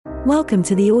Welcome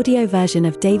to the audio version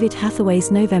of David Hathaway's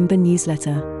November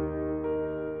newsletter.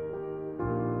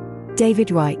 David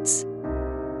writes,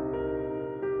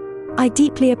 I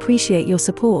deeply appreciate your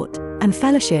support and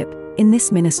fellowship in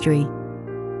this ministry.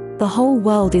 The whole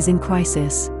world is in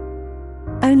crisis.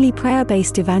 Only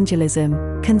prayer-based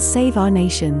evangelism can save our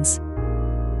nations.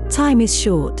 Time is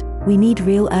short, we need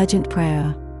real urgent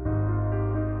prayer.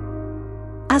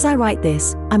 As I write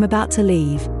this, I'm about to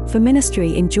leave for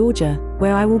ministry in Georgia,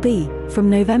 where I will be from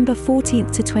November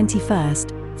 14th to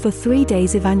 21st for 3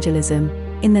 days evangelism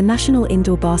in the National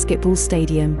Indoor Basketball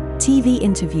Stadium, TV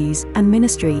interviews and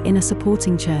ministry in a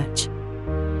supporting church.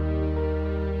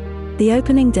 The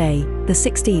opening day, the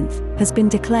 16th, has been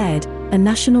declared a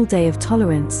National Day of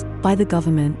Tolerance by the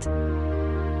government.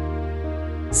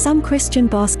 Some Christian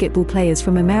basketball players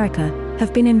from America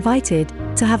have been invited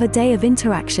to have a day of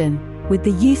interaction with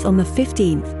the youth on the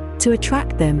 15th to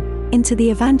attract them into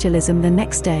the evangelism the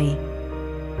next day.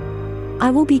 I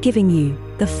will be giving you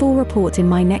the full report in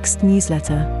my next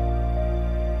newsletter.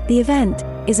 The event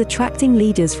is attracting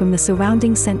leaders from the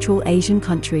surrounding Central Asian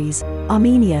countries,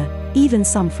 Armenia, even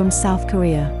some from South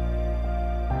Korea.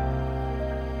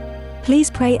 Please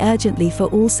pray urgently for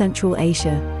all Central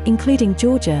Asia, including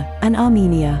Georgia and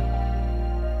Armenia.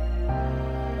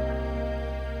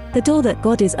 The door that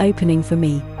God is opening for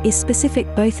me is specific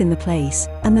both in the place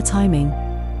and the timing.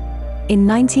 In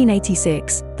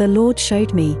 1986, the Lord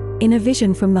showed me, in a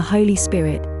vision from the Holy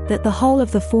Spirit, that the whole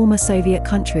of the former Soviet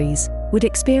countries would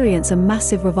experience a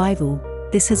massive revival.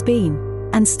 This has been,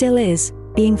 and still is,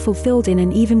 being fulfilled in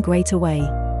an even greater way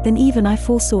than even I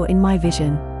foresaw in my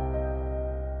vision.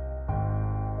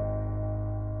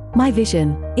 My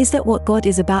vision is that what God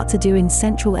is about to do in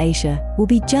Central Asia will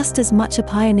be just as much a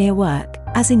pioneer work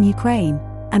as in Ukraine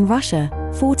and Russia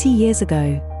 40 years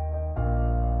ago.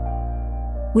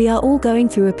 We are all going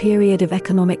through a period of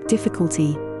economic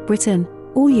difficulty. Britain,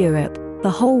 all Europe, the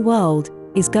whole world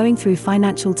is going through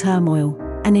financial turmoil,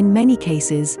 and in many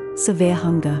cases, severe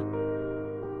hunger.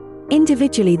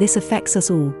 Individually, this affects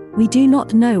us all. We do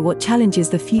not know what challenges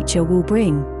the future will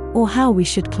bring, or how we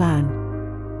should plan.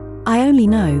 I only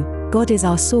know God is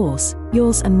our source,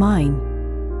 yours and mine.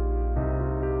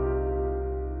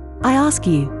 I ask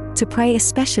you to pray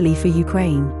especially for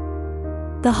Ukraine.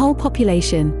 The whole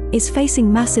population is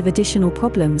facing massive additional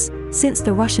problems since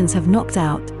the Russians have knocked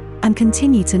out, and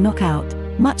continue to knock out,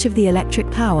 much of the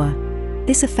electric power.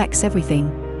 This affects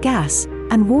everything. Gas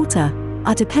and water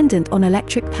are dependent on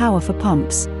electric power for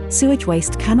pumps, sewage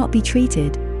waste cannot be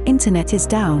treated, internet is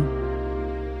down.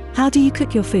 How do you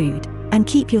cook your food and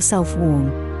keep yourself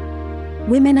warm?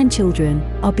 Women and children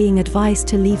are being advised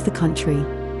to leave the country.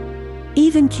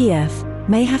 Even Kiev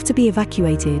may have to be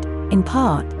evacuated, in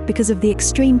part because of the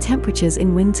extreme temperatures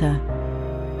in winter.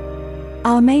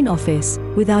 Our main office,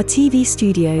 with our TV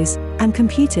studios and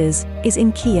computers, is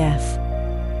in Kiev.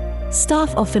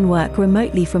 Staff often work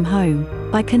remotely from home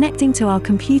by connecting to our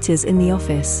computers in the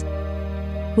office.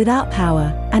 Without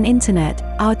power and internet,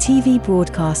 our TV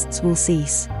broadcasts will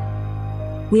cease.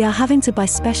 We are having to buy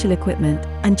special equipment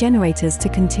and generators to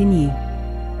continue.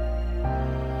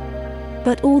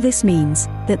 But all this means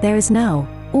that there is now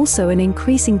also an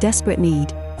increasing desperate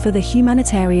need for the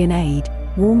humanitarian aid,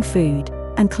 warm food,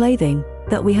 and clothing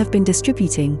that we have been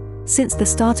distributing since the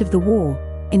start of the war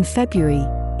in February,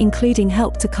 including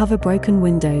help to cover broken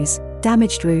windows,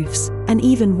 damaged roofs, and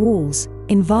even walls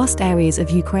in vast areas of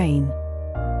Ukraine.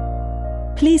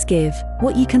 Please give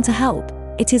what you can to help.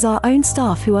 It is our own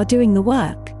staff who are doing the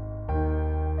work.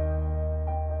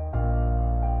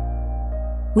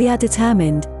 We are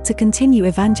determined to continue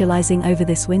evangelizing over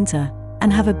this winter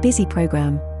and have a busy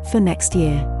program for next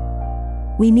year.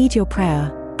 We need your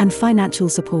prayer and financial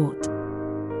support.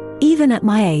 Even at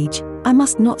my age, I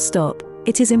must not stop.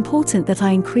 It is important that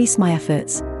I increase my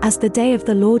efforts as the day of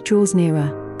the Lord draws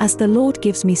nearer, as the Lord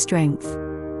gives me strength.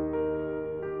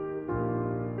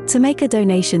 To make a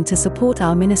donation to support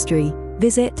our ministry,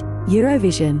 visit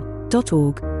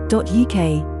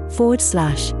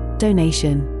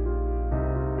eurovision.org.uk/donation.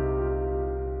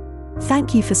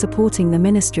 Thank you for supporting the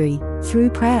ministry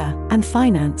through prayer and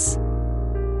finance.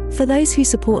 For those who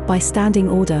support by standing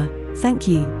order, thank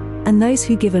you. And those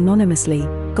who give anonymously,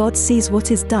 God sees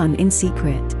what is done in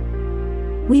secret.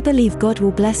 We believe God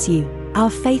will bless you,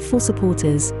 our faithful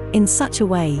supporters, in such a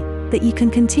way that you can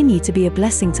continue to be a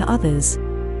blessing to others.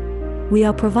 We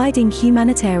are providing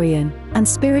humanitarian and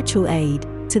spiritual aid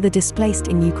to the displaced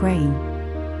in Ukraine.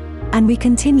 And we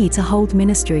continue to hold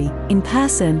ministry in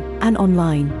person and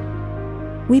online.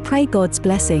 We pray God's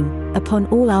blessing upon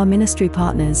all our ministry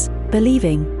partners,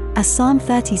 believing, as Psalm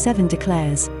 37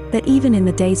 declares, that even in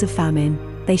the days of famine,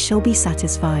 they shall be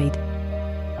satisfied.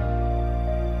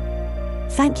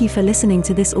 Thank you for listening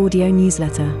to this audio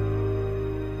newsletter.